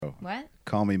What?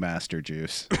 Call me Master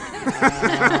Juice. What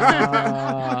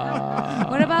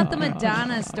about the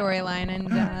Madonna storyline in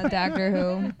Doctor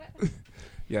Who?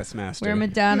 Yes, Master. Where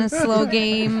Madonna slow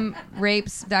game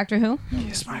rapes Doctor Who?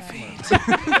 Kiss my feet.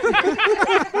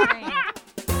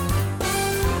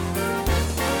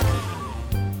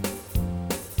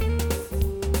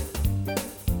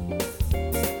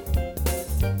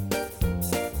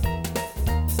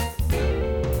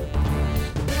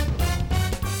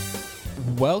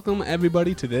 Welcome,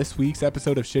 everybody, to this week's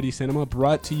episode of Sh.Tty Cinema,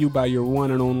 brought to you by your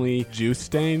one and only Juice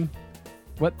Stain.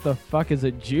 What the fuck is a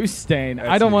juice stain? That's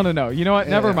I don't me. want to know. You know what?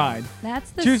 Yeah. Never mind.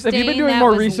 That's the Juice, have stain you been doing that more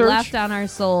was research? left on our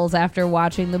souls after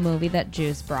watching the movie that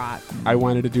Juice brought. I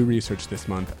wanted to do research this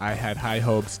month. I had high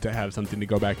hopes to have something to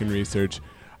go back and research.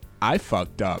 I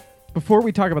fucked up. Before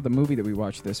we talk about the movie that we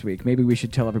watched this week, maybe we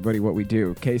should tell everybody what we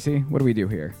do. Casey, what do we do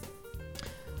here?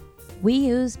 We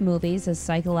use movies as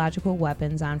psychological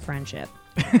weapons on friendship.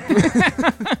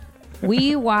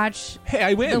 We watch Hey,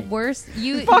 I win. the worst.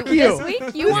 Fuck you. This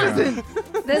week you won.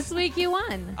 This week you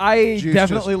won. I Juice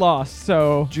definitely lost,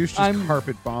 so Juice just I'm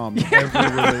carpet bombed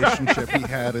every relationship he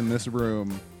had in this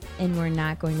room. And we're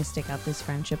not going to stick out this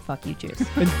friendship. Fuck you, Juice.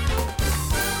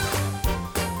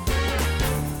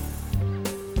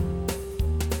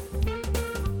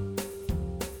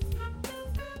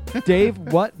 Dave,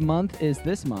 what month is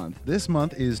this month? This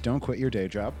month is Don't Quit Your Day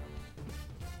Job.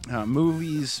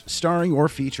 Movies starring or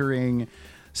featuring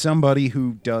somebody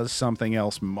who does something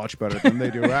else much better than they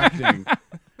do acting.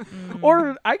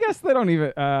 Or I guess they don't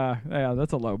even. Yeah,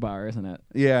 that's a low bar, isn't it?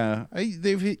 Yeah,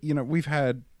 we've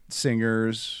had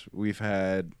singers, we've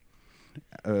had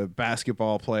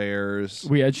basketball players.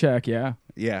 We had Shaq, yeah.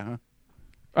 Yeah,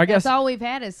 I guess That's all we've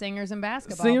had is singers and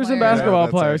basketball singers and players. basketball Yeah,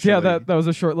 that's players. Yeah, actually- that was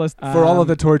a short list. For all of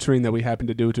the torturing that we happen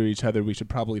to do to each other, we should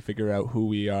probably figure out who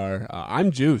we are.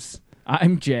 I'm Juice.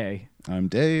 I'm Jay. I'm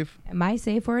Dave. My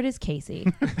safe word is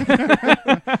Casey.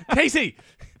 Casey!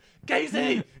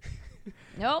 Casey!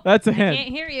 Nope. That's a I hint. can't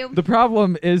hear you. The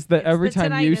problem is that It's every the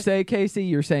time you tinnitus. say Casey,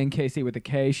 you're saying Casey with a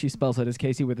K. She spells it as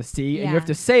Casey with a C, and you Yeah. have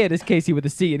to say it as Casey with a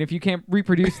C. And if you can't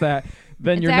reproduce that,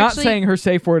 then It's you're not actually saying her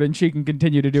safe word, and she can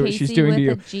continue to do what she's Casey doing with to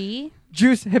you. a G.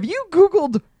 Juice, have you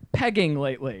Googled pegging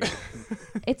lately?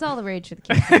 It's all the rage for the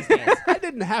kids these days. I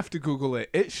didn't have to Google it.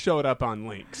 It showed up on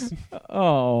links.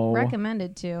 Oh.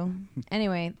 Recommended to.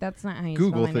 Anyway, that's not how you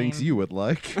Google spell my thinks name. you would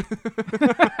like.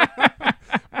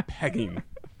 Pegging.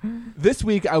 This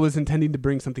week, I was intending to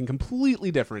bring something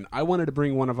completely different. I wanted to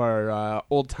bring one of our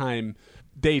old-time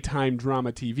daytime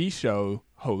drama TV show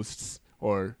hosts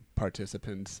or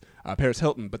participants, Paris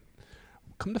Hilton, but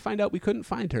come to find out we couldn't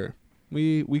find her.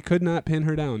 We could not pin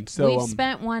her down. So We've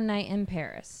spent one night in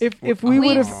Paris. If we would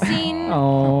We've have. seen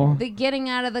Oh. the getting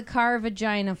out of the car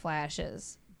vagina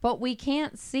flashes, but we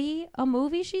can't see a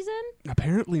movie she's in?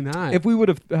 apparently not. If we would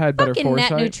have had better Fucking net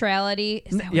foresight. neutrality.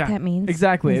 Is that Yeah, what that means?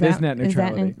 exactly. It is net Is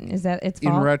neutrality. that its In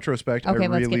fault? retrospect, Okay, I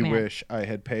let's get really mad. wish I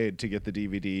had paid to get the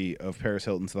DVD of Paris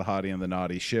Hilton's The Hottie and the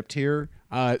Naughty shipped here.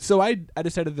 So I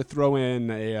decided to throw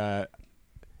in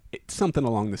something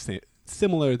along the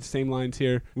same lines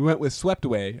here. We went with Swept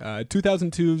Away,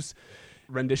 2002's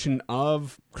rendition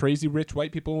of Crazy Rich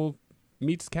White People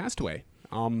meets Castaway.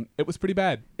 It was pretty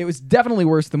bad. It was definitely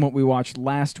worse than what we watched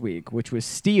last week, which was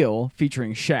Steel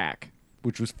featuring Shaq.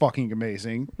 Which was fucking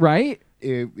amazing. Right?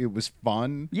 It was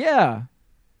fun, Yeah.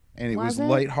 and it Was was it?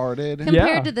 lighthearted. Compared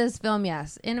Yeah. to this film,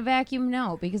 yes. In a vacuum,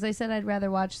 no, because I said I'd rather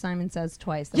watch Simon Says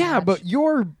twice than Yeah, watch. but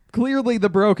you're clearly the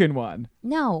broken one.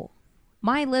 No.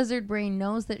 My lizard brain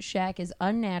knows that Shaq is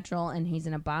unnatural and he's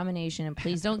an abomination, and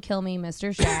please don't kill me,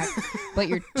 Mr. Shaq, but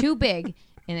you're too big,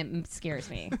 and it scares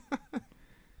me.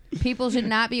 People should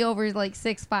not be over like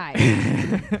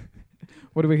 6'5".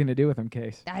 What are we going to do with him,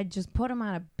 Case? I'd just put him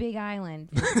on a big island.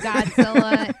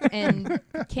 Godzilla and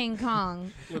King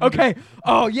Kong. Okay.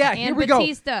 Oh, yeah. Here And we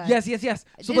Batista. go. Yes. So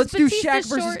Is let's do Batista Shaq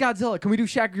versus short? Godzilla. Can we do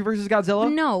Shaq versus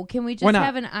Godzilla? No, can we Why just not?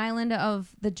 have an island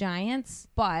of the giants,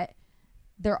 but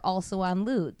they're also on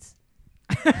lewds?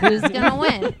 Who's gonna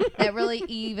win? That really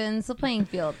evens the playing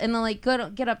field, and then like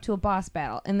get up to a boss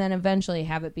battle, and then eventually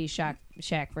have it be Shaq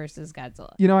versus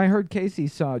Godzilla. You know, I heard Casey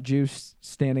saw Juice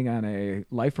standing on a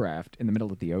life raft in the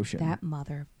middle of the ocean. That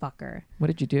motherfucker. What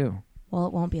did you do? Well,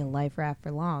 it won't be a life raft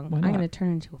for long. Why I'm not? gonna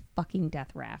turn into a fucking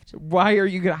death raft. How are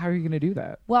you going to do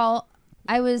that? Well,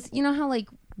 I was, you know how like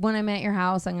when I'm at your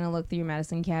house, I'm gonna look through your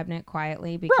medicine cabinet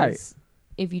quietly because Right.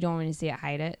 if you don't want to see it,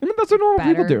 hide it. I mean, that's what normal Better.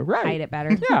 people do, right? Hide it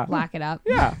better. Yeah. Lock it up.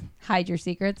 Yeah. Hide your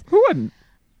secrets. Who wouldn't?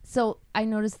 So I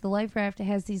noticed the life raft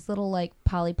has these little like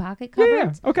Polly Pocket Yeah,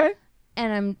 cupboards. yeah. Okay.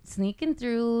 And I'm sneaking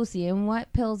through, seeing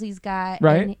what pills he's got.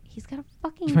 Right. And he's got a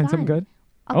fucking Did you find gun. something good?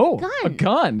 A gun. A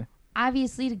gun.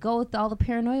 obviously to go with all the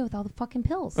paranoia with all the fucking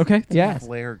pills. Okay. Yeah.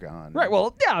 Flare gun. Right.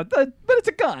 Well, yeah, but it's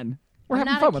a gun. We're I'm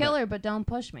having not fun a with it. killer, but don't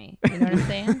push me. You know what I'm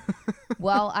saying?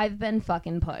 Well, I've been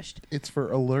fucking pushed. It's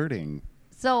for alerting.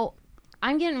 So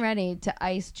I'm getting ready to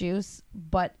ice juice,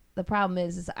 but the problem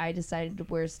is I decided to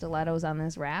wear stilettos on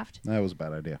this raft, That was a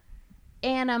bad idea.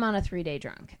 and I'm on a 3-day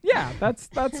drunk. Yeah, that's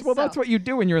that's So- what you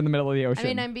do when you're in the middle of the ocean. I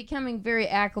mean, I'm becoming very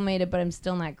acclimated, but I'm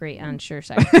still not great on sure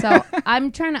side. So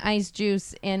I'm trying to ice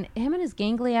juice, and him and his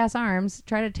gangly ass arms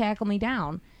try to tackle me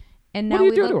down, and What now do you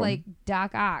we do look to him? like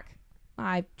Doc Ock.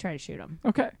 I try to shoot him.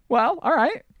 Okay. Well, all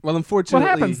right. Well, unfortunately,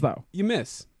 What happens, though? You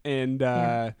miss, and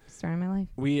Story of my life.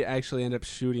 we actually end up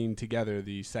shooting together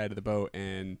the side of the boat,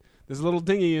 and this little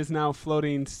dinghy is now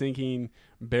floating, sinking,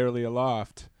 barely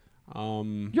aloft.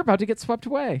 You're about to get swept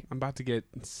away. I'm about to get.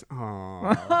 Oh,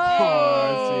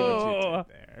 I see what you did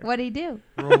there. What'd he do?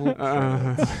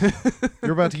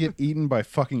 You're about to get eaten by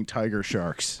fucking tiger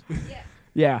sharks,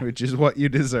 Yeah. which is what you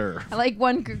deserve. I like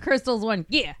one Crystal's one.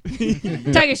 Yeah.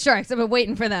 Tiger sharks. I've been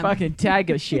waiting for them. Fucking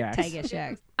tiger shacks. Tiger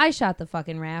sharks. I shot the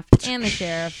fucking raft and the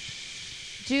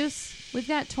sheriff. Juice, we've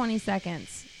got 20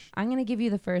 seconds. I'm going to give you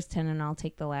the first 10 and I'll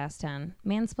take the last 10.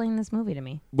 Mansplain this movie to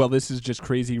me. Well, this is just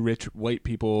crazy rich white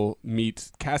people meet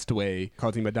Castaway,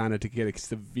 causing Madonna to get a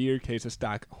severe case of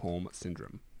Stockholm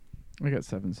syndrome. I got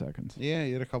 7 seconds. Yeah,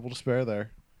 you had a couple to spare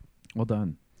there. Well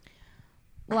done.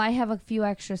 Well, I have a few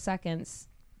extra seconds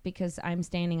because I'm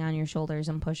standing on your shoulders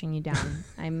and pushing you down.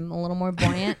 I'm a little more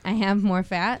buoyant. I have more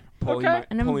fat. Pulling Okay. my,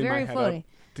 And I'm pulling very my head floaty. up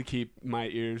to keep my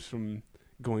ears from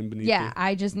going beneath. Yeah, me.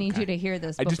 I just need you to hear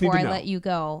this I just need before to I know. let you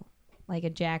go. Like a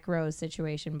Jack Rose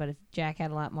situation, but if Jack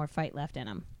had a lot more fight left in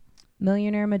him.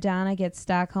 Millionaire Madonna gets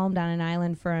Stockholmed on an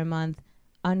island for a month,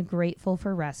 ungrateful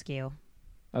for rescue.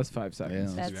 That's 5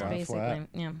 seconds. Yeah. That's flat. basically,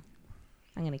 yeah.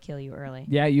 I'm going to kill you early.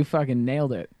 Yeah, you fucking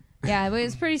nailed it. Yeah, but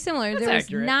it's pretty similar. There was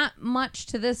accurate. not much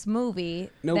to this movie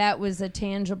Nope. that was a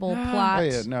tangible plot. Oh,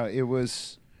 yeah, no, it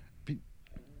was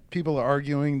people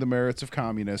arguing the merits of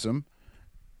communism.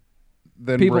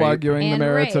 Then People rape, arguing the And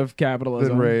merits rape. of capitalism.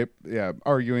 then rape. Yeah,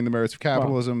 arguing the merits of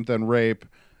capitalism, then rape,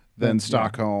 then Then-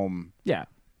 Stockholm, Yeah.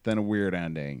 then a weird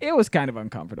ending. It was kind of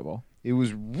uncomfortable. It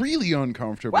was really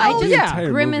uncomfortable. I Well, just yeah.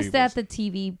 entire grimaced movie at was- the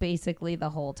TV basically the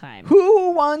whole time.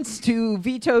 Who wants to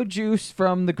veto Juice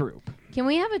from the group? Can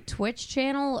we have a Twitch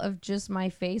channel of just my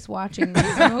face watching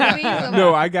these movies?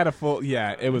 No, I got a full.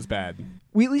 Yeah, it was bad.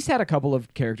 We at least had a couple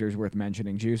of characters worth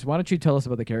mentioning, Juice. Why don't you tell us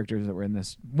about the characters that were in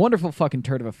this wonderful fucking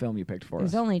turd of a film you picked for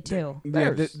There's us? only 2. Yeah,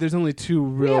 There's- there's only two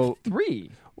We real. have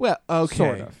 3. Well,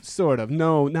 okay, Sort of.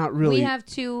 No, not really. We have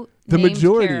 2 the named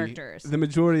majority. characters. The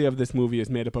majority of this movie is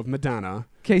made up of Madonna,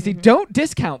 Casey, don't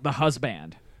discount the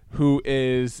husband. who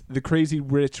is the crazy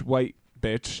rich white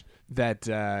bitch that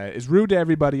is rude to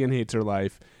everybody and hates her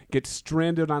life. Gets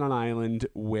stranded on an island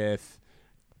with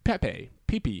Pepe,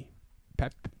 Pepe?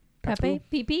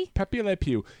 Pee-pee? Pepe Le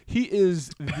Pew. He is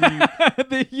the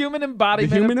The human the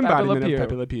embodiment human of Pepe Le embodiment Pew. of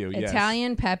Pepe Le Pew. Yes.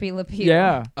 Italian Pepe Le Pew.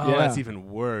 Yeah. Oh, yeah. that's even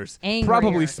worse. Angrier.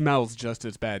 Probably smells just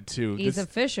as bad too. He's this, a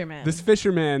fisherman. this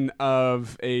fisherman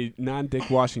of a non-dick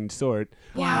washing sort.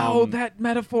 Wow, that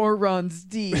metaphor runs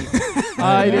deep.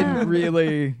 I didn't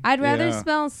really. I'd rather Yeah.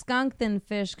 smell skunk than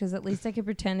fish because at least I could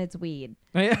pretend it's weed.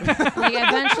 Yeah. Like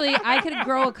eventually, I could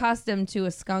grow accustomed to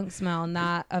a skunk smell,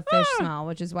 not a fish smell,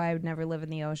 which is why I would never live in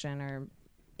the ocean or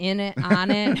in it,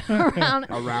 on it, around.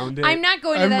 Around it. I'm not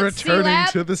going to I'm that sea returning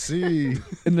lab. to the sea.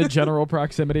 In the general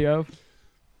proximity of.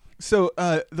 So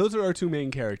those are our two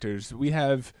main characters. We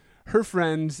have her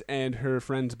friends and her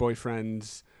friends'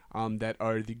 boyfriends that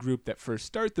are the group that first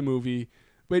start the movie,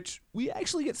 which we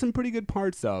actually get some pretty good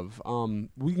parts of.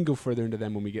 We can go further into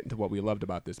them when we get into what we loved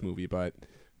about this movie, but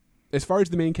as far as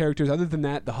the main characters, other than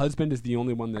that, the husband is the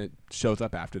only one that shows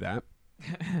up after that.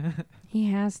 He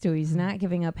has to. He's not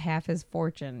giving up half his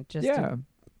fortune just Yeah. to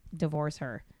divorce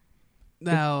her.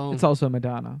 No, It's also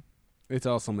Madonna. it's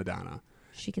also Madonna.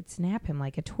 She could snap him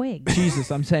like a twig.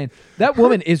 Jesus, I'm saying. That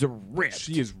woman is ripped.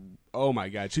 She is. Oh my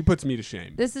God, she puts me to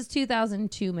shame. This is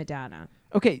 2002 Madonna.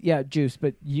 Okay, yeah, Juice,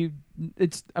 but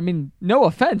I mean, no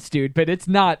offense, dude, but it's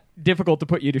not difficult to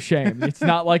put you to shame. It's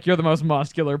not like you're the most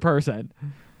muscular person.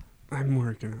 I'm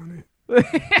working on it.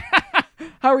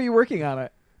 How are you working on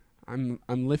it? I'm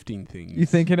lifting things. You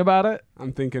thinking about it?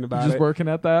 I'm thinking You about just it. working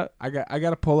at that? I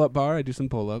got a pull-up bar. I do some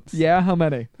pull-ups. Yeah, how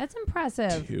many? That's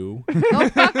impressive. 2. Go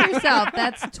fuck yourself.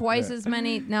 That's twice as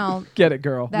many. No, Get it,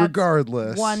 girl. that's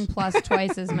Regardless, 1 plus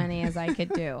twice as many as I could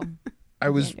do. I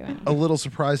was Can't do it. a little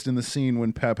surprised in the scene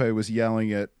when Pepe was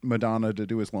yelling at Madonna to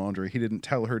do his laundry. He didn't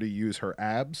tell her to use her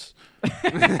abs.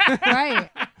 Right.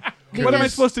 What am I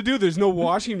Because- supposed to do? There's no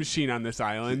washing machine on this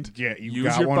island. Yeah, you Use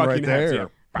got your one fucking right there.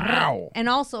 abs. Bow. And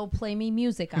also play me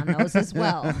music on those as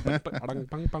well.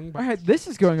 All right, this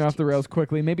is going off the rails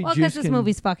quickly. Maybe Well, Juice because this can...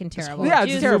 movie's fucking terrible. Yeah,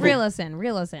 it's Juice, terrible. Reel us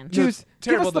in. Juice, give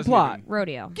terrible us the doesn't plot. even-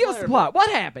 Rodeo. Give us the plot. What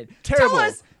happened? Terrible.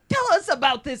 Tell us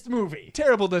about this movie.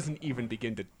 Terrible doesn't even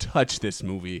begin to touch this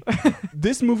movie.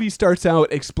 This movie starts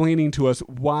out explaining to us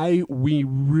why we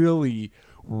really,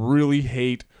 really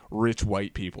hate rich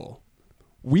white people.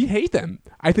 We hate them.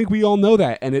 I think we all know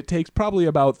that, and it takes probably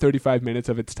about 35 minutes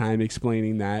of its time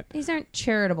explaining that. These aren't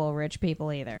charitable rich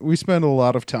people either. We spend a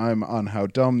lot of time on how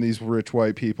dumb these rich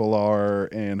white people are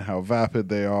and how vapid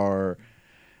they are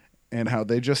and how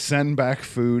they just send back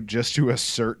food just to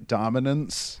assert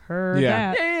dominance. Heard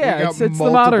Yeah. that. Yeah, We it's got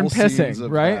the modern multiple scenes pissing,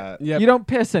 of right? that. Yep. You don't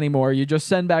piss anymore. You just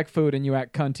send back food and you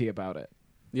act cunty about it.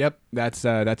 Yep, that's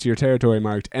your territory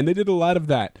marked. And they did a lot of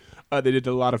that. They did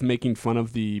a lot of making fun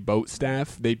of the boat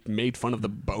staff. They made fun of the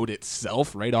boat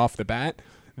itself right off the bat.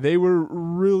 They were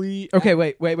really... Okay,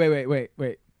 wait.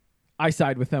 I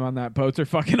side with them on that. Boats are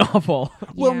fucking awful.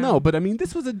 Well, Yeah. no, but I mean,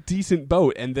 this was a decent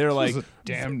boat, and they're like... This was a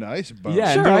damn nice boat.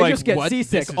 Yeah, Sure, and they're I like, just get "What?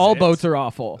 seasick. This is All it?" boats are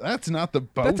awful. That's not the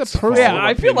boat's That's a fault. personal Yeah,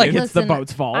 I feel like opinion. it's the Listen,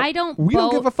 boat's fault. I don't We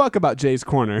don't boat, give a fuck about Jay's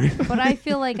Corner. but I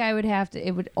feel like I would have to.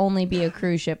 It would only be a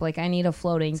cruise ship. Like I need a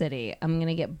floating city. I'm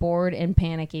gonna get bored and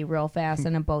panicky real fast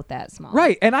in a boat that small.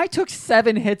 Right, and I took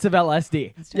 7 hits of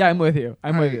LSD. Yeah, I'm with you.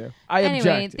 I'm with you. I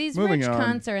Anyway, object. these Moving rich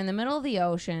on. cunts are in the middle of the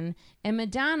ocean, and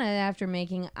Madonna, after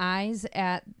making eyes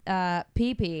at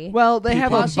Pee-Pee, Well, they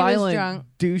have While a she was violent, drunk.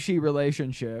 douchey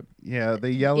relationship. Yeah,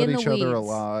 they yell at in the each other a weeds.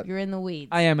 lot. You're in the weeds.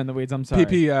 I am in the weeds. I'm sorry.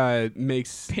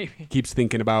 PP keeps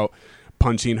thinking about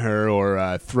punching her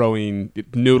or throwing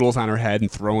noodles on her head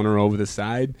and throwing her over the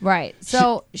side. Right.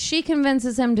 So she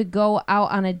convinces him to go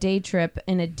out on a day trip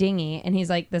in a dinghy, and he's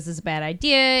like, "This is a bad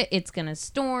idea. It's gonna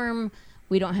storm.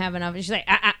 We don't have enough." And she's like,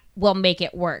 "We'll make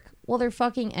it work." Well, their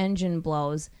fucking engine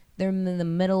blows. They're in the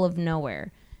middle of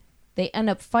nowhere. They end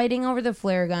up fighting over the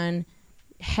flare gun,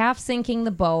 half sinking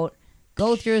the boat,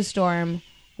 go through a storm,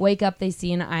 wake up, they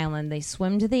see an island. They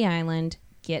swim to the island,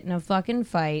 get in a fucking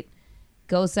fight,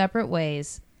 go separate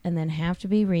ways, and then have to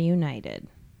be reunited.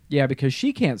 Yeah, because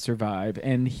she can't survive,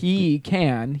 and he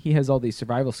can. He has all these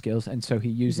survival skills, and so he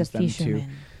He's uses a them to fisherman.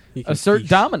 He can assert fish.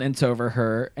 dominance over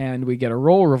her, and we get a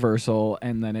role reversal,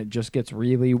 and then it just gets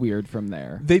really weird from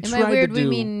there. They Am tried I weird? to We do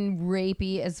mean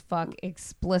rapey as fuck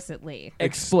explicitly.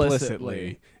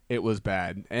 explicitly. It was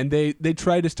bad, and they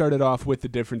tried to start it off with the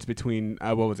difference between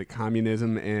what was it,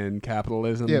 communism and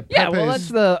capitalism. Yeah, Yeah, well, Pepe's- that's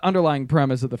the underlying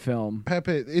premise of the film.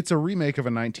 Pepe. It's a remake of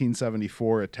a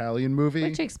 1974 Italian movie.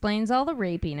 Which explains all the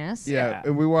rapiness. Yeah,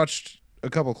 and we watched a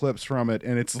couple clips from it,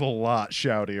 and it's a lot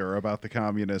shoutier about the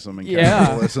communism and Yeah,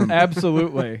 capitalism.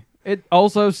 absolutely. It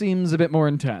also seems a bit more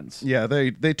intense. Yeah,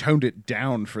 they toned it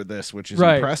down for this, which is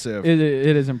Right. impressive. It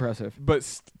is impressive. but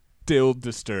still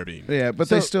disturbing. Yeah, but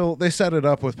they set it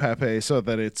up with Pepe so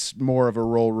that it's more of a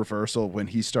role reversal when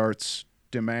he starts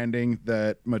demanding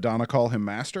that Madonna call him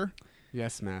master.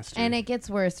 Yes, master. And it gets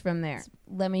worse from there.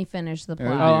 Let me finish the Yeah.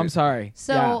 plot. Oh, I'm sorry.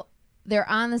 So Yeah. they're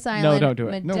on this island. don't do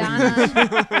it.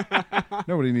 Madonna,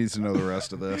 Nobody needs to know the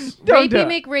rest of this. Don't do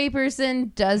Rapey it.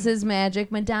 McRaperson does his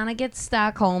magic. Madonna gets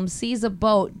Stockholm, sees a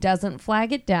boat, doesn't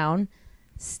flag it down,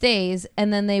 stays,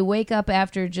 and then they wake up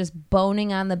after just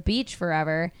boning on the beach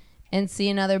forever and see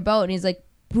another boat, and he's like,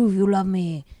 "Prove you love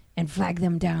me and flag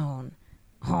them down."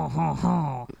 Ha ha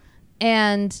ha.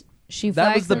 And she That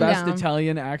flags was the them best down.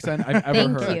 Italian accent I've ever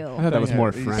Thank heard. you. I thought that was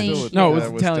more he's French. Thank No, it you. was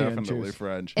that Italian, definitely Juice.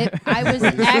 French. I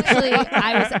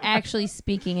was actually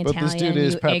speaking But Italian. this dude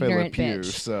is you Pepe Le ignorant Pew, bitch.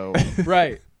 so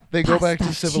Right. they go back to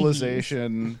Pasta cheese.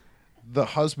 civilization. The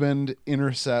husband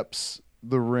intercepts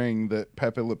the ring that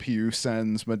Pepe Le Pew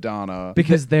sends Madonna.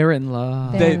 Because they're in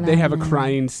love. They have a Madonna.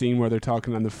 crying scene where they're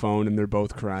talking on the phone and they're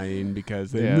both crying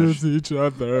because they Yeah. lose each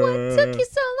other. What took you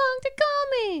so long to call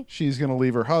me? She's going to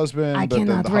leave her husband, I but then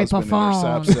cannot the rape a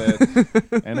husband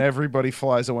intercepts it. And everybody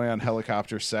flies away on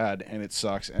helicopters sad, and it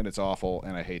sucks, and it's awful,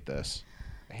 and I hate this.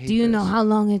 I hate Do you know this. how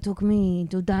long it took me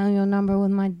to dial your number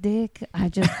with my dick? I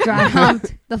just dry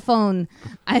humped the phone.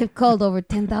 I've called over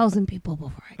 10,000 people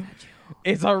before I got you.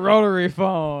 It's a rotary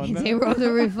phone. It's a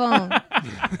rotary phone.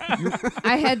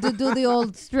 I had to do the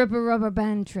old stripper rubber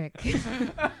band trick. You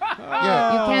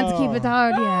can't keep it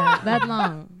hard that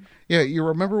long. Yeah, you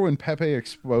remember when Pepe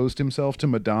exposed himself to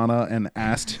Madonna and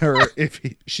asked her if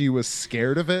she was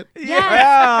scared of it?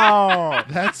 Yes.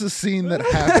 That's a scene that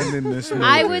happened in this movie.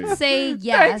 I would say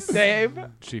yes. Dave.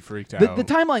 She freaked The out.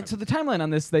 timeline. So the timeline on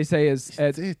this, they say, is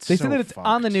It's they say so that it's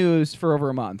on the fucked. news for over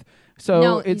a month. So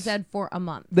no, he it's said for a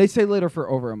month. they say later for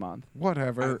over a month.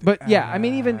 Whatever. But yeah, I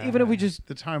mean, even if we just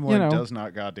The timeline know. does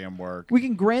not goddamn work. we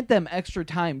can grant them extra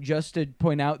time just to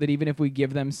point out that even if we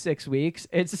give them 6 weeks,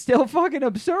 it's still fucking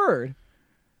absurd.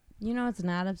 You know it's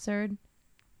not absurd?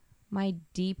 My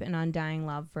deep and undying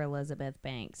love for Elizabeth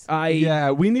Banks.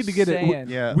 Yeah, we need to get it. saying.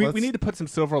 Yeah, We let's- need to put some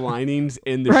silver linings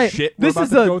in the Right. shit This we're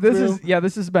is about to go through.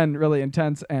 this has been really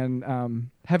intense and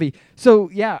heavy. So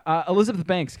yeah, Elizabeth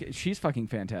Banks, she's fucking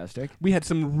fantastic. We had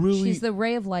some really She's the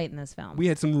ray of light in this film. we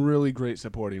had some really great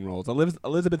supporting roles.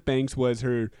 Elizabeth Banks was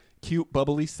her cute,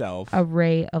 bubbly self. A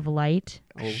ray of light.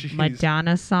 She's-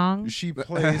 Madonna song. She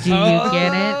plays. Do you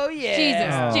get it? Oh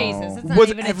yeah. Jesus. It's not Was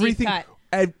even everything? a deep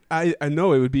cut. I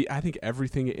know it would be. I think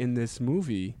everything in this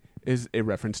movie is a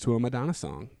reference to a Madonna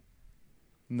song.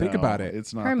 Think No, about it.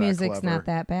 It's not Her that music's clever. not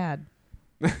that bad.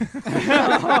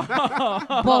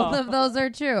 Both of those are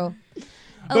true.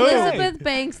 Elizabeth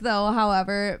Banks, though,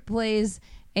 however, plays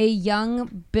a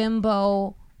young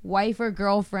bimbo wife or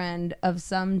girlfriend of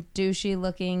some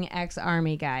douchey-looking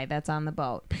ex-army guy that's on the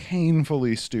boat.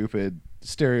 Painfully stupid, I'm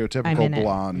stereotypical in it.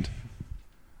 blonde.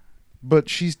 But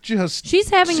she's She's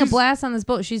having a blast on this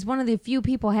boat. She's one of the few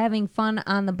people having fun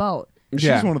on the boat. She's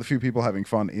Yeah. one of the few people having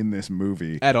fun in this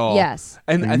movie. At all. Yes.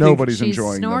 And I think Nobody's She's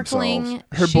enjoying snorkeling. themselves.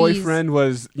 her She's- boyfriend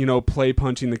was, play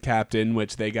punching the captain,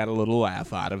 which they got a little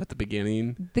laugh out of at the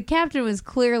beginning. The captain was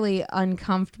clearly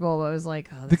uncomfortable, but was like,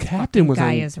 oh, The this captain fucking was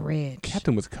guy on- is rich.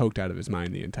 Captain was coked out of his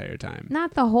mind the entire time.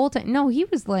 Not the whole time. No, he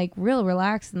was like real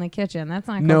relaxed in the kitchen. That's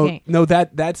not No, cocaine. no,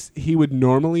 that's he would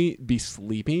normally be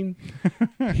sleeping.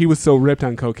 He was so ripped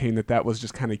on cocaine that was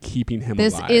just kind of keeping him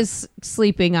This alive. is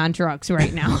sleeping on drugs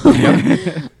right now.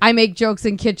 I make jokes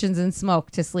in kitchens and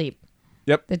smoke to sleep.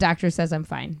 Yep. The doctor says I'm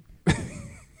fine.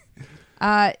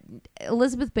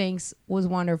 Elizabeth Banks was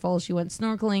wonderful. She went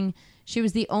snorkeling. She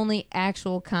was the only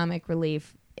actual comic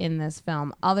relief in this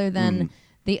film, other than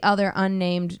the other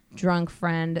unnamed drunk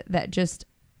friend that just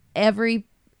every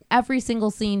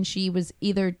single scene she was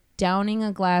either downing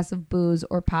a glass of booze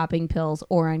or popping pills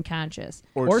or unconscious.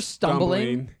 Or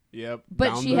stumbling. Yep. But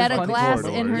down she the had a fucking glass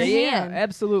corridors. in her Yeah, hand.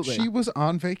 absolutely. She was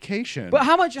on vacation. but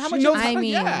how much? She Of knows I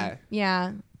mean, yeah.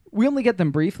 yeah. we only get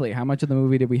them briefly. How much of the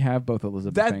movie did we have both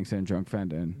Elizabeth That- Banks and Drunk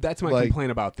Friend in? That's my Like,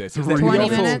 complaint about this. Is that 3 we 20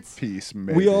 also, minutes? piece,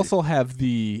 maybe. we also have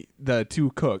the two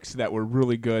cooks that were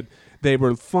really good. They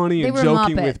were funny They and were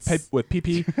joking Muppets. with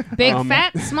PP. Big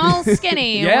fat, small,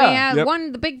 skinny. Yeah. We have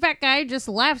Yep. the big fat guy just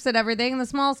laughs at everything, and the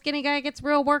small, skinny guy gets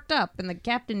real worked up, and the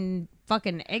captain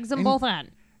fucking eggs them both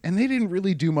on. And they didn't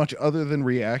really do much other than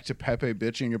react to Pepe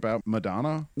bitching about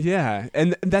Madonna. Yeah,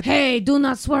 and that Hey, do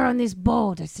not swear on this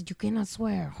boat. I said you cannot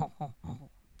swear.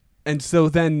 and so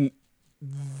then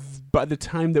by the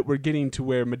time that we're getting to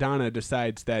where Madonna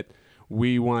decides that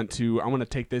I want to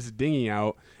take this dinghy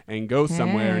out and go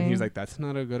somewhere, and Hey. he's like, that's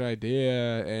not a good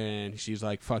idea, and she's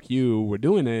like, fuck you, we're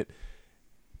doing it.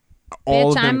 All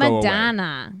Bitch, of them I'm go away.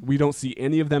 Madonna. We don't see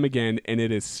any of them again, and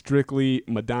it is strictly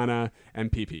Madonna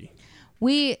and PP.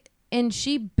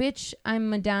 She bitch I'm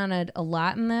Madonna'd a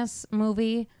lot in this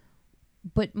movie,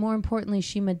 but more importantly,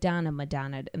 she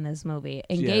Madonna'd in this movie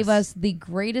and gave Yes. us the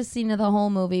greatest scene of the whole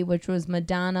movie, which was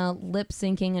Madonna lip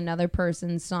syncing another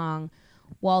person's song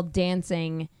while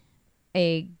dancing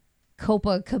a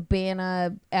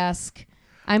Copacabana-esque.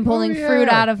 I'm pulling fruit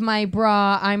yeah. out of my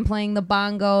bra. I'm playing the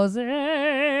bongos.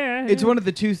 It's one of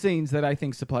the two scenes that I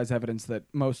think supplies evidence that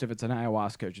most of it's an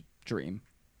ayahuasca dream.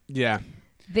 Yeah.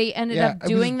 They ended Yeah, up I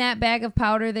doing was- that bag of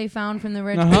powder they found from the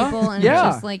rich people, and yeah,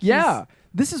 it's just like yeah.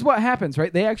 This is what happens,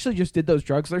 right? They actually just did those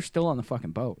drugs. They're still on the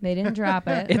fucking boat. they didn't drop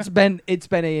it. It's been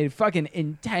a fucking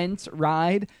intense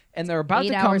ride, and they're about 8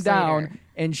 to come hours down, later.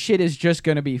 and shit is just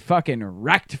going to be fucking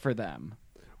wrecked for them.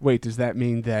 Wait, does that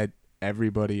mean that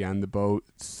everybody on the boat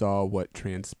saw what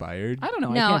transpired? I don't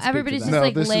know. I No, can't speak to everybody's that. just No,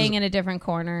 like this laying is- in a different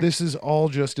corner. This is all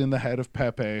just in the head of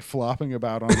Pepe flopping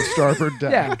about on the starboard Yeah,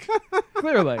 deck.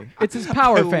 clearly, it's his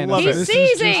power I love fantasy. it. He's This is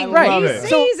just- seizing, I love He's it.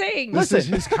 So- seizing. This is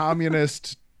Listen. his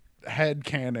communist head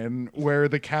canon where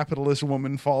the capitalist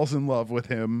woman falls in love with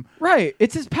him. Right.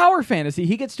 It's his power fantasy.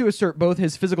 He gets to assert both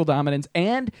his physical dominance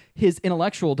and his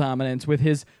intellectual dominance with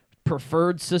his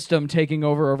preferred system taking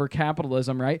over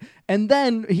capitalism, right? And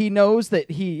then he knows that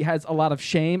he has a lot of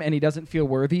shame and he doesn't feel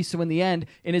worthy. So in the end,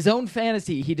 in his own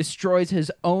fantasy, he destroys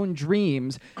his own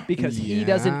dreams because he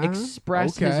doesn't Yeah,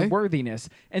 express okay. his worthiness.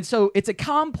 And so it's a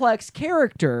complex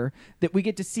character that we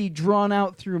get to see drawn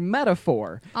out through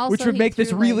metaphor, Also, which would he make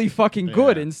this threw, really like, fucking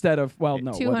good Yeah. instead of, well,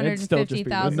 no, $250,000 it'd still just be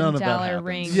But none of that happens.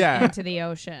 ring Yeah. into the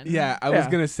ocean. Yeah, I was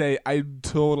Yeah. gonna say I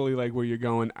totally like where you're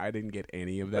going. I didn't get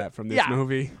any of that from this Yeah.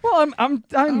 movie. Well, Well, I'm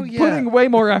Oh, yeah. putting way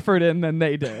more effort in than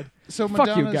they did. So Fuck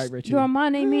you, Madonna's- Guy Ritchie. Your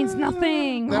money means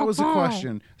nothing. That was a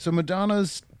question. So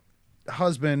Madonna's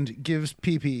husband gives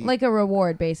Pee-Pee Like a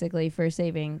reward, basically, for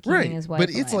keeping his wife but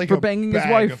it's alive. like For a bang his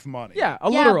bag wife. of money. Yeah, a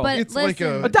Yeah, literal. but It's like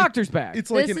listen, a doctor's bag.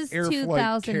 It's like This an is air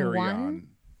flight 2001. carry-on.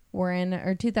 We're in,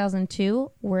 or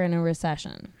 2002, we're in a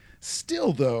recession.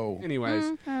 Still though, Anyways,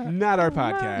 not our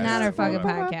podcast. Not our fucking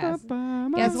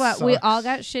podcast. Guess what? We sucks. all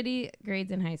got shitty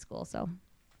grades in high school, so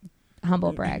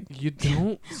humble brag. You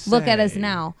don't Look at us say.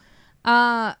 now.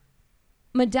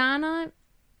 Madonna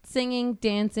singing,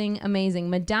 dancing, amazing.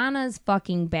 Madonna's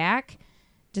fucking back.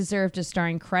 Deserved a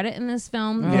starring credit in this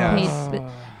film.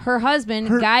 Yes. Her husband,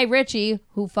 Guy Ritchie,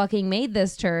 who fucking made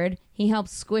this turd, he helped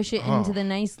squish it into the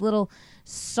nice little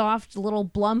soft little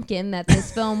blumpkin that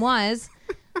this film was.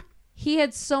 He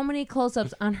had so many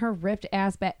close-ups on her ripped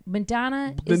ass back.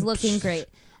 Madonna is looking great.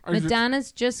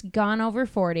 Madonna's just gone over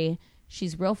 40.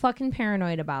 She's real fucking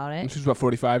paranoid about it. She's about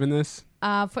 45 in this.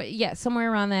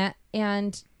 Somewhere around that.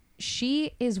 And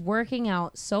she is working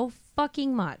out so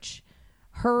fucking much.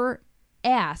 Her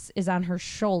ass is on her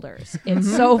shoulders. It's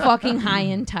so fucking high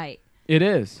and tight. It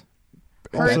is.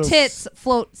 Her Also- tits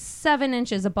float 7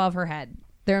 inches above her head.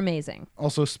 They're amazing.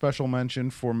 Also, special mention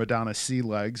for Madonna's sea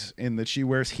legs in that she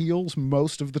wears heels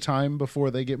most of the time before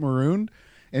they get marooned,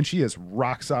 and she is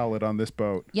rock solid on this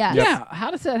boat. Yes. Yeah.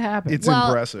 How does that happen? It's Well,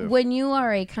 impressive. when you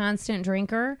are a constant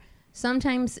drinker,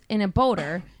 sometimes in a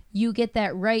boater, you get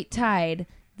that right tide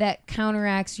that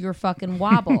counteracts your fucking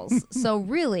wobbles. So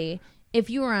really, if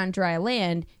you were on dry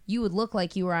land, you would look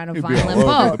like you were on a It'd be violent all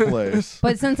over boat. the place.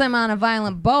 But since I'm on a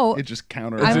violent boat, It just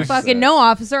counteracts. I'm fucking no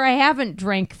officer. I haven't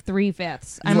drank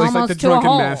 3/5. I'm It's almost like the to a drunken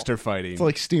hole. master fighting. It's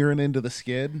like steering into the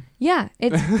skid. Yeah,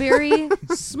 it's very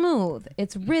smooth.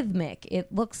 It's rhythmic. It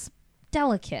looks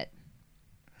delicate.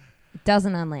 It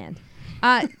doesn't on land.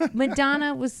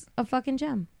 Madonna was a fucking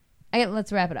gem.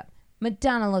 Let's wrap it up.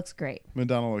 Madonna looks great.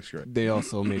 Madonna looks great. They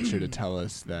also made sure to tell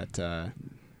us that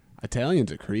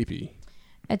Italians are creepy.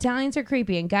 Italians are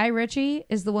creepy, and Guy Ritchie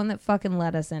is the one that fucking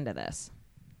led us into this.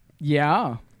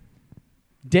 Yeah.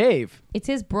 Dave. It's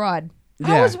his broad.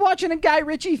 I was watching a Guy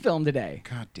Ritchie film today.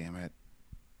 God damn it!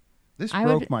 This I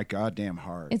broke would- my goddamn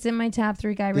heart. It's in my top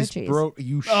 3 Guy This Ritchies. broke.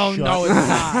 You Oh, shut no, it's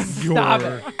not. your Stop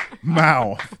it.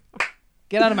 mouth.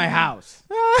 Get out of my house.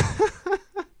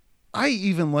 I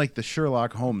even like the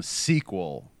Sherlock Holmes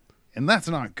sequel, and that's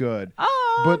not good.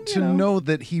 Oh, But to know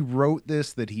that he wrote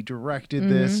this, that he directed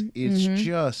this, it's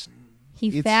just He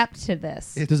it's- fapped to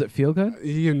this. Does it feel good?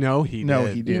 You know he no,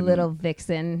 did. he You didn't. little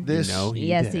vixen. This You know he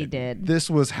Yes, did. he did. this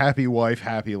was happy wife,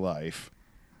 happy life.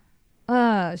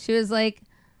 She was like,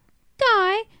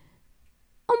 Guy,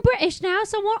 I'm British now,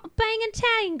 so I want to bang an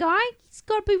Italian guy. He's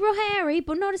got to be real hairy,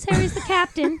 but not as hairy as the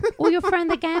captain or your friend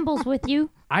that gambles with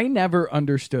you. I never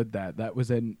understood that. That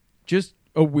was just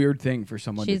a weird thing for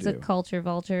someone She's to a do. culture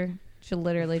vulture. She'll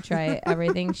literally try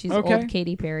everything. She's Okay. old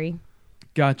Katy Perry.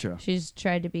 Gotcha. She's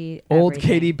tried to be Old everything.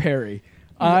 Katy Perry.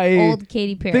 Old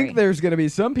Katy Perry. think there's going to be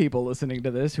some people listening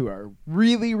to this who are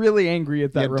really, really angry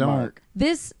at that Yeah, don't. remark.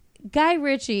 This Guy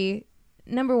Ritchie,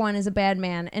 number 1, is a bad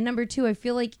man, and number 2, I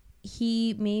feel like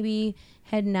he maybe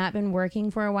had not been working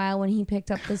for a while when he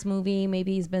picked up this movie.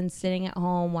 Maybe he's been sitting at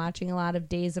home watching a lot of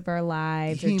Days of Our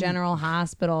Lives or General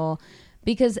Hospital,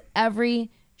 because every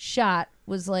shot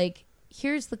was like,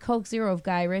 here's the Coke Zero of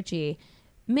Guy Ritchie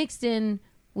mixed in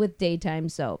with daytime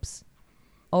soaps.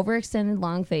 Overextended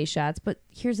long face shots, but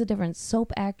here's the difference.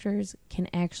 Soap actors can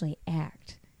actually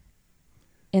act.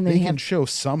 And They they can have show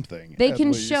something. they at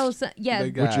can least, show yeah, They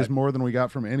got- which is more than we got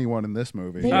from anyone in this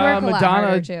movie. they work a lot Madonna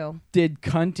harder too. did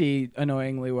Cunty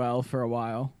annoyingly well for a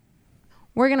while.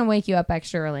 We're gonna wake you up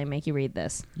extra early and make you read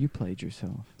this. You played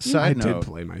yourself. I Side did note.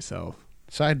 play myself.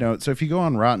 Side note, so if you go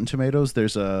on Rotten Tomatoes,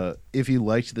 there's a if you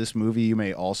liked this movie, you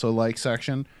may also like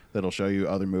section that'll show you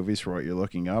other movies for what you're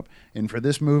looking up. And for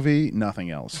this movie, nothing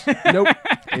else. Nope.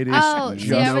 It is Oh, just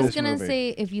see, I was this gonna movie. say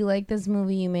if you like this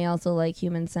movie, you may also like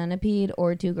Human Centipede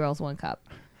or Two Girls, One Cup.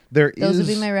 Those Those would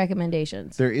be my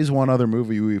recommendations. There is one other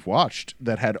movie we've watched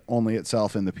that had only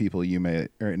itself in the people you may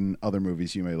or in other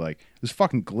movies you may like. It was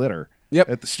fucking Glitter. Yep.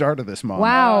 At the start of this month.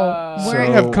 Wow, So- we're,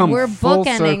 We have come we're full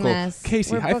bookending circle. this.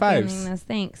 Casey, we're high bookending fives. This.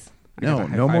 Thanks. I got a No,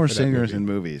 high no five more for that singers movie. in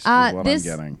movies is what This-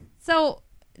 I'm getting. So,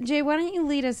 Jay, why don't you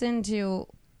lead us into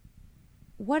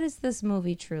what is this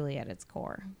movie truly at its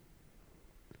core?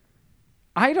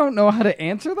 I don't know how to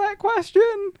answer that question.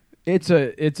 It's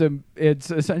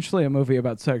essentially a movie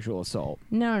about sexual assault.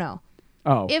 No.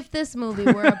 Oh. If this movie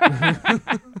were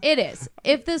a, it is.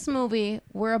 If this movie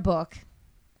were a book,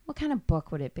 what kind of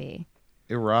book would it be?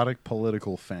 Erotic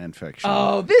political fan fiction.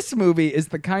 Oh, this movie is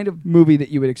the kind of movie that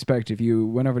you would expect if you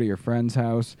went over to your friend's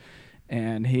house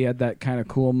and he had that kind of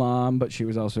cool mom, but she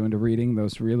was also into reading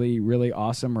those really, really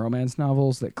awesome romance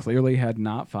novels that clearly had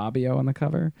not Fabio on the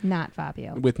cover. Not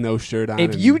Fabio. With no shirt on.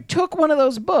 If and- you took one of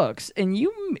those books and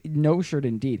no shirt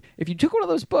indeed. If you took one of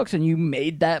those books and you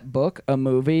made that book a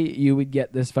movie, you would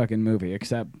get this fucking movie,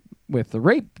 except with the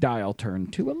rape dial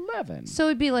turned to 11. So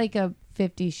it'd be like a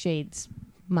 50 Shades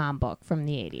mom book from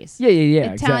the 80s. Yeah,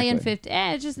 Italian exactly. 50.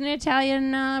 It's just an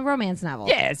Italian romance novel.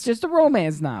 Yeah, it's just a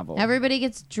romance novel. Everybody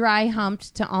gets dry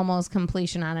humped to almost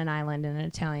completion on an island in an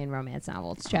Italian romance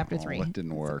novel. It's chapter 3. That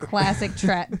didn't work. Classic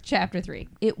chapter 3.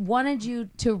 It wanted you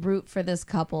to root for this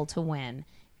couple to win.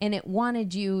 And it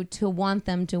wanted you to want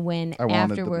them to win I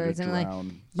wanted afterwards. them to And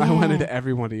drown. like, I wanted yeah,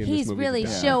 everybody in this he's movie really to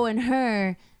die. showing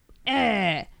her.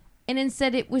 And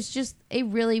instead, it was just a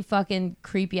really fucking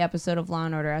creepy episode of Law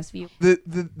and Order SVU.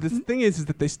 The thing is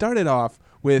that they started off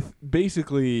with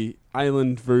basically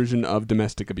island version of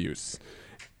domestic abuse,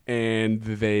 and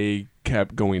they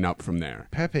kept going up from there.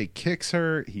 Pepe kicks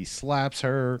her. He slaps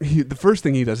her. The first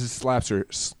thing he does is slaps her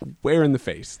square in the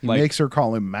face. He Like, makes her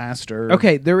call him master.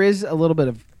 Okay, there is a little bit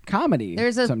of comedy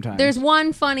sometimes. There's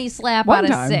one funny slap One out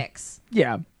time. of 6.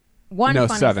 Yeah. One No,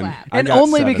 funny 7. slap. I And got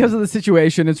only 7. because of the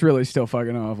situation, it's really still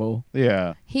fucking awful.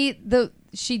 Yeah.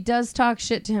 She does talk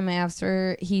shit to him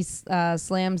after he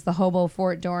slams the hobo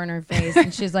fort door in her face,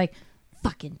 and she's like,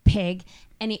 "Fucking pig!"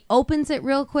 And he opens it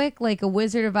real quick, like a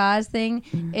Wizard of Oz thing,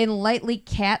 and lightly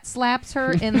cat slaps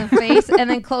her in the face, and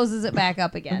then closes it back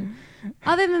up again.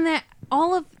 Other than that,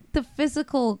 all of the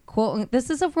physical quote. This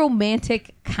is a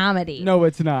romantic comedy. No,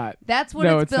 it's not. That's what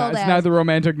no, it's not. billed It's as. neither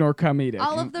romantic nor comedic.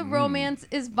 All of the romance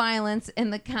is violence,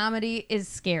 and the comedy is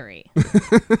scary.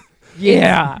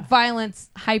 yeah. Violence,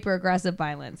 hyper aggressive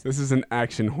violence. this is an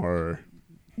action horror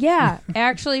Yeah,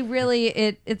 actually, really,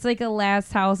 it's like a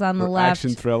Last House on the or Left,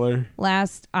 action thriller.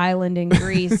 Last Island in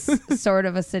Greece sort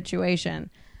of a situation.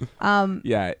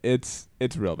 Yeah, it's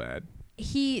real bad.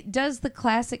 He does the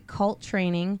classic cult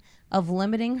training of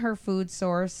limiting her food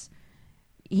source.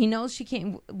 He knows she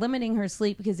can't, limiting her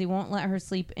sleep because he won't let her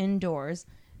sleep indoors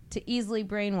to easily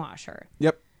brainwash her.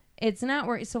 Yep. It's not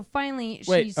working. So finally,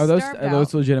 Wait, she's are those starved those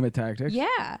out. legitimate tactics?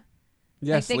 Yeah.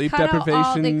 Yeah, Like, they sleep cut out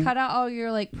deprivation. they cut out all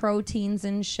your like proteins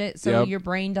and shit, so Yep. your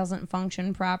brain doesn't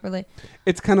function properly.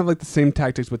 It's kind of like the same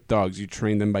tactics with dogs. You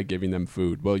train them by giving them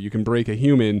food. Well, you can break a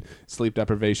human, sleep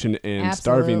deprivation, and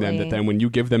starving them. That Absolutely. then when you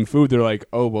give them food, they're like,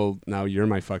 oh, well, now you're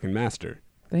my fucking master.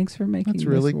 Thanks for making That's this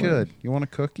really work. good. You want a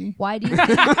cookie? Why do you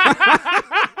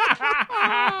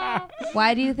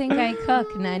Why do you think I cook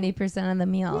 90% of the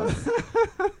meals?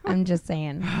 I'm just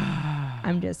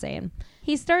saying.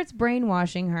 He starts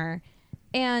brainwashing her,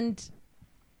 and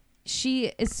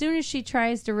she, as soon as she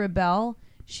tries to rebel,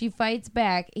 she fights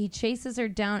back. He chases her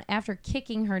down after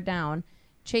kicking her down,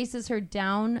 chases her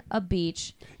down a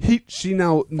beach. She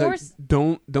now Force-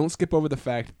 don't skip over the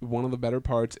fact one of the better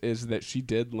parts is that she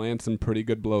did land some pretty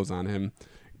good blows on him,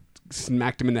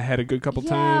 smacked him in the head a good couple Yeah,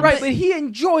 times. Right, but he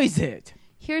enjoys it.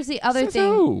 Here's the other Says thing.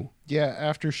 who? Yeah,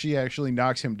 after she actually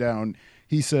knocks him down,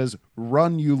 he says,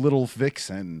 "Run, you little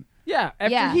vixen." Yeah,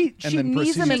 after Yeah. she then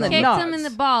knees him proceeds in She the kicked nuts. him in the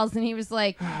balls, and he was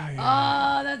like, "Oh,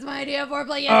 that's my idea of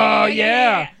foreplay." Oh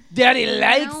yeah, Daddy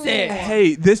likes No. it.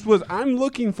 Hey, I'm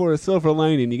looking for a silver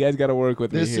lining. You guys got to work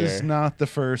with This me here. is not the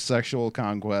first sexual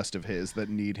conquest of his that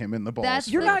need him in the balls. That's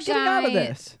You're the not getting out of guy-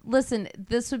 this. Listen,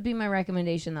 this would be my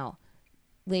recommendation, though.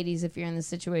 Ladies, if you're in this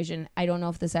situation, I don't know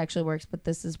if this actually works, but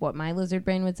this is what my lizard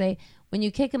brain would say. When you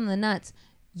kick him in the nuts,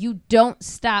 you don't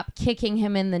stop kicking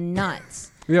him in the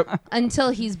nuts Yep.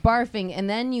 until he's barfing, and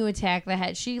then you attack the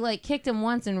head. She like kicked him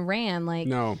once and ran. Like,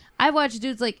 No. I've watched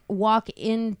dudes like walk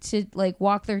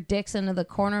their dicks into the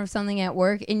corner of something at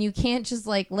work, and you can't just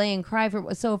like lay and cry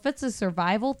for. So if it's a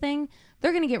survival thing,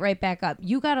 they're gonna get right back up.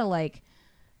 You gotta like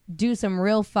do some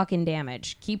real fucking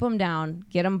damage. Keep them down,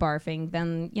 get them barfing,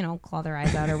 then claw their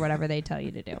eyes out or whatever they tell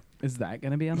you to do. Is that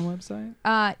going to be on the website?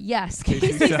 Yes.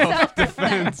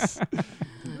 Self-defense.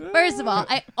 First of all,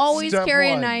 I always Step carry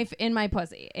a one. knife in my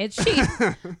pussy. It's cheap,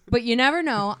 but you never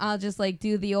know. I'll just like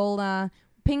do the old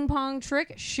ping pong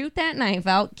trick, shoot that knife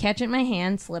out, catch it in my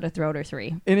hand, slit a throat or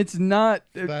 3. And it's not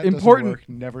that doesn't important. work.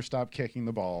 Never stop kicking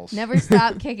the balls. Never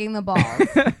stop kicking the balls.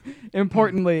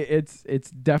 Importantly, it's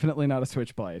definitely not a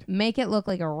switchblade. Make it look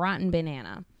like a rotten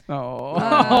banana. Oh,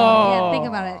 Yeah, think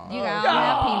about it. You got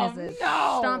all that penises.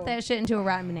 Stomp that shit into a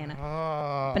rotten banana.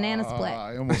 Banana split.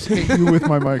 I almost hit you with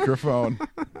my microphone.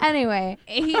 Anyway,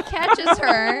 he catches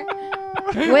her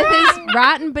with his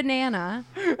rotten banana,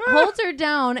 holds her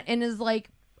down, and is like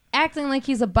acting like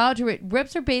he's about to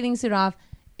rips her bathing suit off,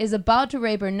 is about to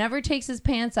rape her, never takes his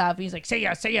pants off. He's like, say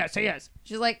yes, say yes, say yes.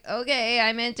 She's like, okay,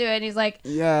 I'm into it. And he's like,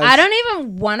 Yes. I don't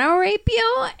even want to rape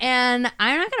you, and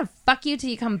I'm not going to fuck you till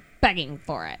you come begging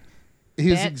for it.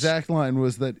 His Bitch. exact line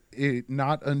was that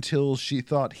not until she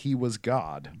thought he was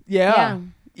God. Yeah.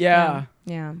 Yeah.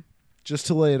 Just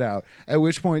to lay it out. At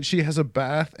which point she has a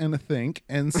bath and a think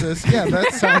and says, yeah,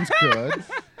 that sounds good.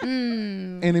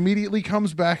 And immediately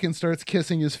comes back and starts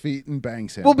kissing his feet and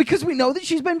bangs him. Well, because we know that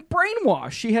she's been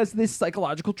brainwashed. She has this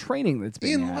psychological training that's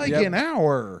been in like an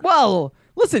hour. Well,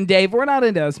 listen, Dave, we're not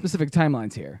into specific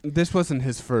timelines here. This wasn't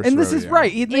his first And this is rodeo.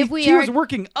 right. She was are-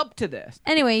 working up to this.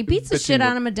 Anyway, he beats the Bitching shit out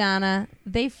with- of Madonna.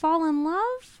 They fall in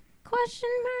love? Question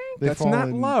mark? They That's fall not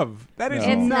in- love. That is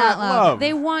No. It's not love.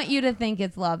 They want you to think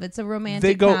it's love. It's a They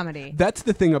romantic go. comedy. That's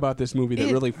the thing about this movie that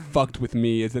really fucked with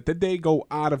me is that they go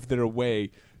out of their way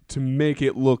to make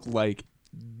it look like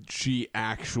she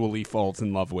actually falls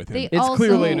in love with him. They It's also-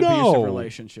 clearly an abusive No.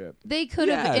 relationship. They could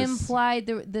have Yes. implied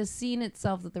the scene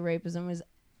itself that the rapism was.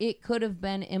 It could have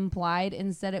been implied.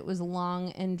 Instead, it was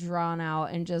long and drawn out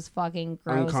and just fucking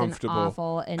gross and Uncomfortable.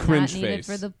 awful and Cringe not needed face.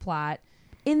 for the plot.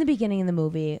 In the beginning of the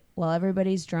movie, while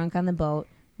everybody's drunk on the boat,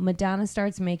 Madonna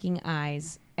starts making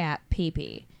eyes at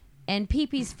Pee-Pee. And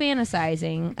Pee-Pee's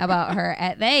fantasizing about her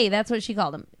that's what she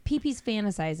called him. Pee-Pee's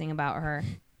fantasizing about her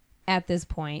at this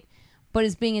point, but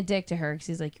is being a dick to her because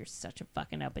he's like, you're such a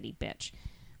fucking uppity bitch.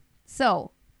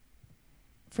 So,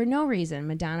 for no reason,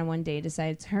 Madonna one day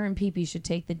decides her and Pee-Pee should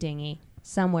take the dinghy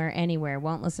somewhere, anywhere,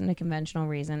 won't listen to conventional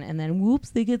reason, and then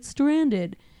whoops, they get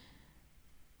stranded.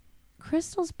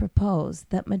 Crystal's proposed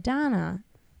that Madonna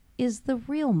is the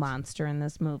real monster in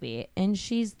this movie, and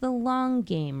she's the long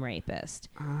game rapist.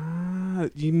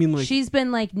 You mean like She's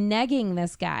been like negging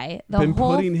this guy the been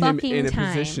whole putting him fucking in a time.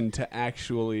 position to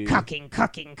actually Cucking.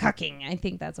 I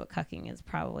think that's what cucking is.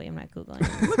 Probably, I'm not googling.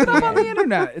 Look it up on the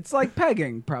internet. It's like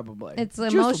pegging, probably. It's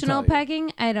Juice will emotional tell you.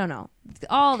 pegging. I don't know.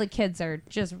 All the kids are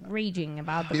just raging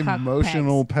about the cuck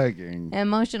Emotional pegs. pegging.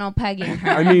 Emotional pegging. Her.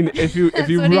 I mean, if you That's if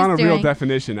you what run a he's real doing.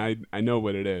 definition, I know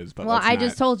what it is. But well, let's I not.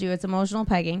 just told you it's emotional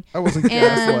pegging, I wasn't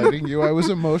And- gaslighting you. I was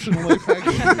emotionally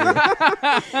pegging you.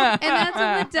 and that's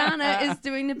what Madonna is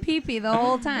doing to Pee-Pee the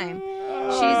whole time.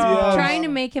 She's Yes. trying to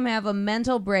make him have a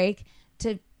mental break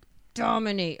to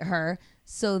dominate her.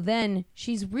 So then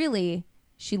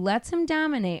she lets him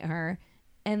dominate her,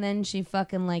 and then she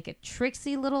fucking like a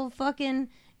tricksy little fucking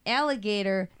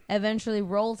alligator eventually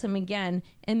rolls him again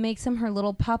and makes him her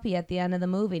little puppy at the end of the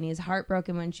movie, and he's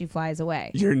heartbroken when she flies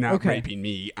away. You're not Okay. raping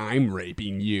me. I'm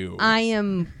raping you. I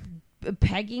am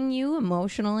pegging you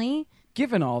emotionally.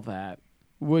 Given all that,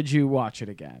 would you watch it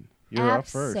again? You're up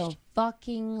first.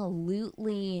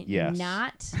 Absolutely Yes.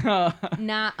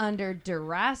 not under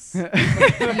duress.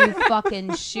 You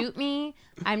fucking shoot me.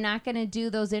 I'm not gonna do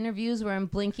those interviews where I'm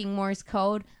blinking Morse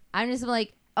code. I'm just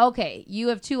like, okay, you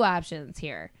have two options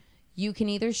here. You can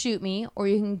either shoot me or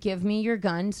you can give me your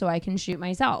gun so I can shoot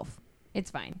myself.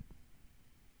 It's fine.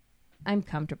 I'm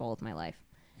comfortable with my life.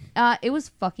 It was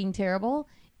fucking terrible.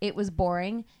 It was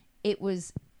boring. It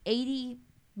was 80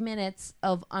 minutes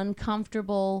of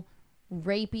uncomfortable,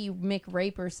 rapey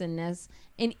McRapersonness.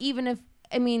 And even if,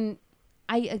 I mean,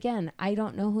 I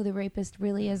don't know who the rapist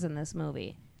really is in this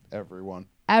movie. Everyone.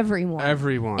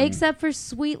 Everyone. Except for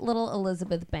sweet little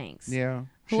Elizabeth Banks. Yeah.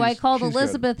 Who I called she's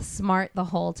Elizabeth Smart the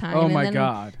whole time. Oh and my then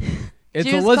God. It's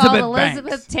Juice Elizabeth called Banks.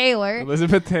 Elizabeth Taylor.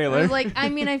 Elizabeth I Taylor. was like, I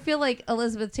mean, I feel like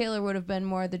Elizabeth Taylor would have been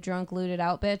more the drunk, looted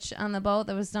out bitch on the boat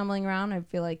that was stumbling around. I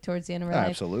feel like towards the end of her life.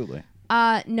 Absolutely.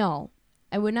 No,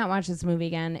 I would not watch this movie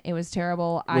again. It was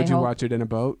terrible. Would you watch it in a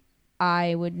boat?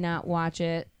 I would not watch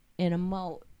it in a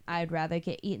moat. I'd rather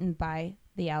get eaten by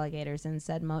the alligators in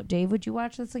said moat. Dave, would you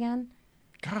watch this again?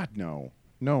 God, no.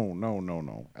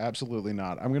 No. Absolutely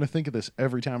not. I'm going to think of this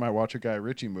every time I watch a Guy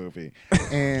Ritchie movie.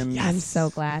 And I'm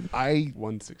so glad. I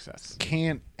One success.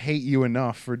 can't hate you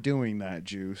enough for doing that,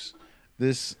 Juice.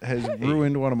 This has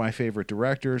ruined one of my favorite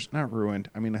directors. Not ruined.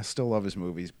 I mean, I still love his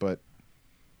movies, but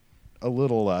a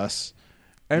little less.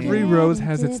 Every rose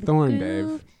has its thorn,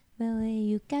 Dave. The way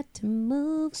you got to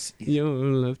move. Your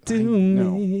love to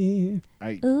know. me.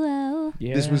 Ooh, oh.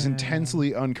 This was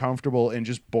intensely uncomfortable and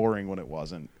just boring when it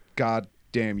wasn't. God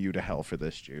damn you to hell for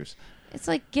this, Juice. It's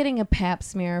like getting a pap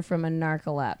smear from a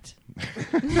narcolept.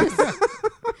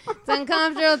 It's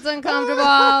uncomfortable. It's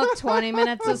uncomfortable. 20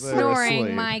 minutes of They're snoring.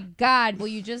 asleep. My God. Will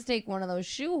you just take one of those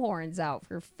shoehorns out?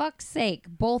 For fuck's sake.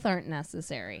 Both aren't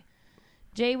necessary.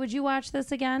 Jay, would you watch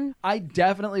this again? I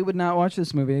definitely would not watch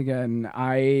this movie again.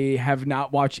 I have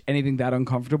not watched anything that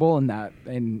uncomfortable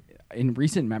in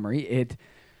recent memory. It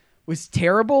was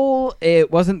terrible.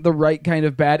 It wasn't the right kind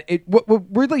of bad. What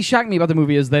really shocked me about the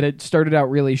movie is that it started out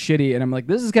really shitty, and I'm like,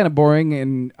 this is kind of boring,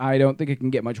 and I don't think it can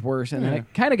get much worse. And then it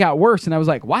kind of got worse, and I was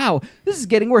like, wow, this is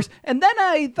getting worse. And then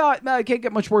I thought, it can't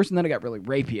get much worse, and then it got really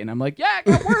rapey, and I'm like, yeah, it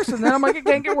got worse. And then I'm like, it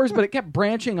can't get worse, but it kept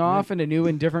branching off into new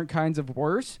and different kinds of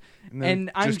worse.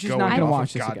 And I'm just not going to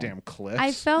watch this goddamn again. cliffs.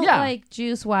 I felt like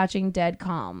Juice watching Dead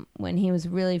Calm when he was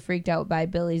really freaked out by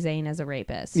Billy Zane as a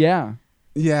rapist. Yeah.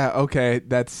 Yeah, okay.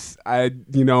 That's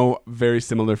very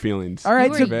similar feelings. All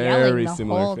right, You so were yelling very the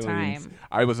similar whole feelings. time.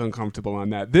 I was uncomfortable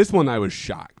on that. This one I was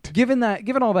shocked. given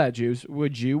all that, Juice,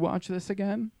 would you watch this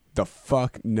again? The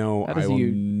fuck no, How does I will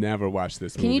you- never watch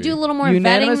this movie. Can you do a little more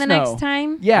Unanimous vetting the no. next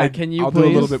time? Yeah, can you I'll please? do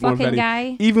a little bit more Fucking vetting.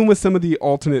 guy. Even with some of the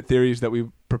alternate theories that we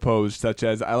proposed, such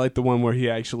as I like the one where he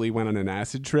actually went on an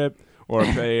acid trip or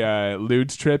a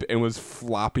lewds trip and was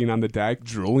flopping on the deck,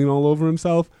 drooling all over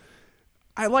himself.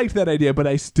 I liked that idea, but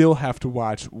I still have to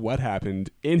watch what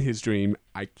happened in his dream.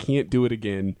 I can't do it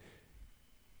again.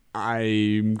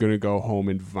 I'm going to go home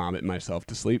and vomit myself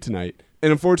to sleep tonight.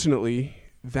 And unfortunately,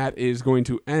 that is going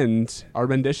to end our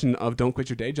rendition of Don't Quit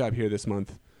Your Day Job here this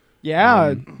month.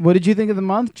 Yeah. What did you think of the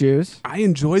month, Juice? I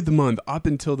enjoyed the month up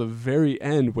until the very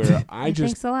end where I Hey,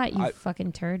 just thanks a lot, you I-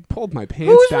 fucking turd. pulled my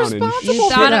pants Who's down and responsible You for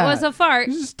thought that? it was a fart.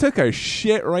 just took a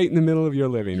shit right in the middle of your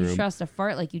living You room. trust a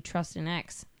fart like you trust an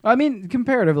ex. I mean,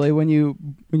 comparatively, when you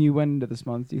went into this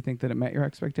month, do you think that it met your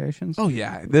expectations? Oh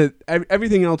yeah,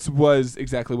 everything else was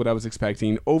exactly what I was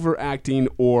expecting. Overacting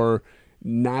or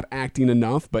not acting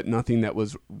enough, but nothing that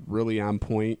was really on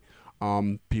point.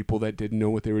 People that didn't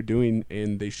know what they were doing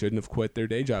and they shouldn't have quit their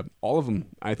day job. All of them.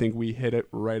 I think we hit it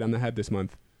right on the head this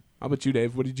month. How about you,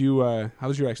 Dave? What did you? How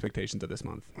was your expectations of this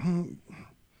month?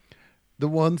 The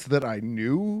ones that I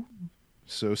knew,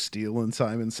 so Steele and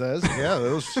Simon Says, yeah,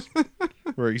 those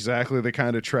were exactly the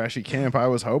kind of trashy camp I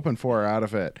was hoping for out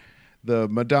of it. The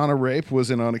Madonna rape was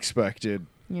an unexpected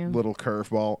little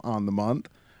curveball on the month,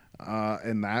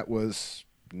 and that was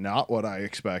not what I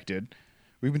expected.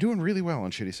 We've been doing really well on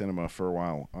Sh.Tty Cinema for a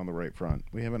while on the rape front.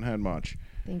 We haven't had much.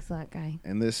 Thanks a lot, Guy.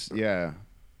 And this, yeah,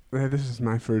 This is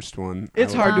my first one.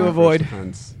 It's I hard was to my avoid. first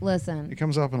offense. Listen, it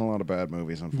comes up in a lot of bad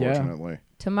movies, unfortunately.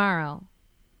 tomorrow,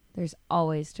 there's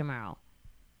always tomorrow,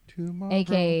 Tomorrow.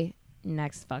 aka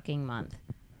next fucking month.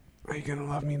 Are you gonna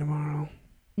love me tomorrow?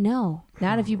 No,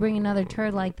 not if you bring another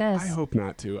turd like this. I hope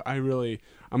not to.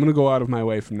 I'm gonna go out of my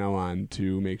way from now on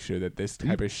to make sure that this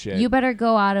type of shit. You better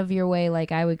go out of your way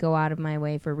like I would go out of my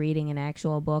way for reading an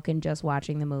actual book and just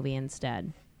watching the movie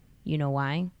instead. You know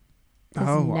why?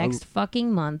 Because next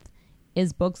fucking month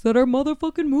is books that are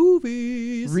motherfucking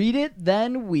movies. Read it,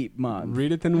 then weep month.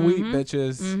 Read it then weep,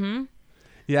 bitches. Mm-hmm.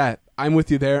 Yeah, I'm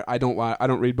with you there. I don't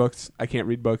read books. I can't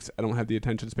read books. I don't have the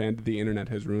attention span. The internet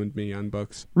has ruined me on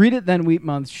books. Read it, then weep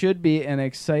month should be an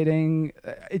exciting...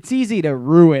 it's easy to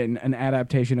ruin an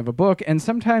adaptation of a book, and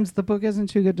sometimes the book isn't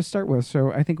too good to start with,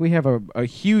 so I think we have a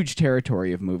huge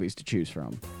territory of movies to choose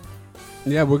from.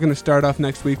 Yeah, we're going to start off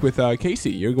next week with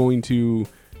Casey. You're going to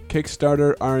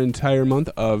Kickstarter our entire month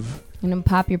of... And then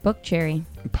pop your book cherry.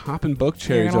 Popping book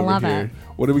cherries gonna over love here. it.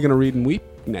 What are we going to read and weep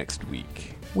next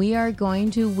week? We are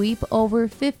going to weep over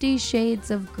 50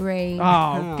 Shades of Grey.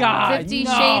 Oh, God, 50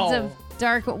 no. Shades of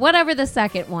Dark, whatever the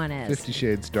second one is. 50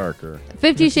 Shades Darker.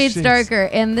 50 Shades Darker.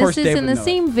 And course this is Dave in would the know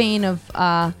same vein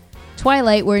of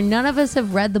Twilight, where none of us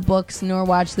have read the books nor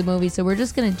watched the movie, so we're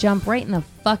just going to jump right in the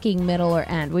fucking middle or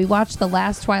end. We watched the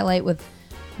last Twilight with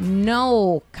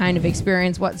no kind of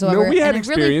experience whatsoever. No, we had and I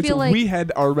really experience. feel like We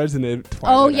had our resident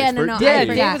Twilight yeah, no, expert, no, I Dave.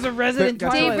 Yeah, forgot. Dave is a resident Dave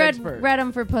Twilight Dave expert. read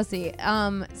them for pussy.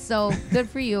 So good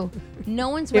for you. No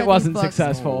one's read It wasn't these books.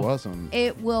 successful. It wasn't.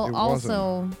 It will It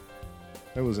also...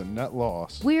 It was a net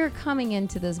loss. We're coming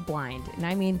into this blind, and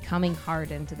I mean coming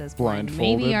hard into this blind.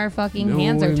 Blindfolded. Maybe our fucking No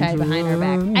hands are one's tied behind our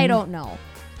back. around. I don't know.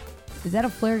 Is that a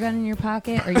flare gun in your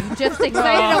pocket? Or are you just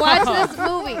excited to watch this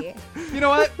movie? You know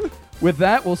what? With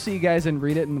that, we'll see you guys in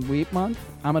Read It in the Weep month.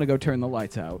 I'm going to go turn the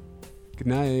lights out. Good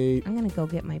night. I'm going to go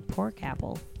get my pork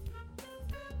apple.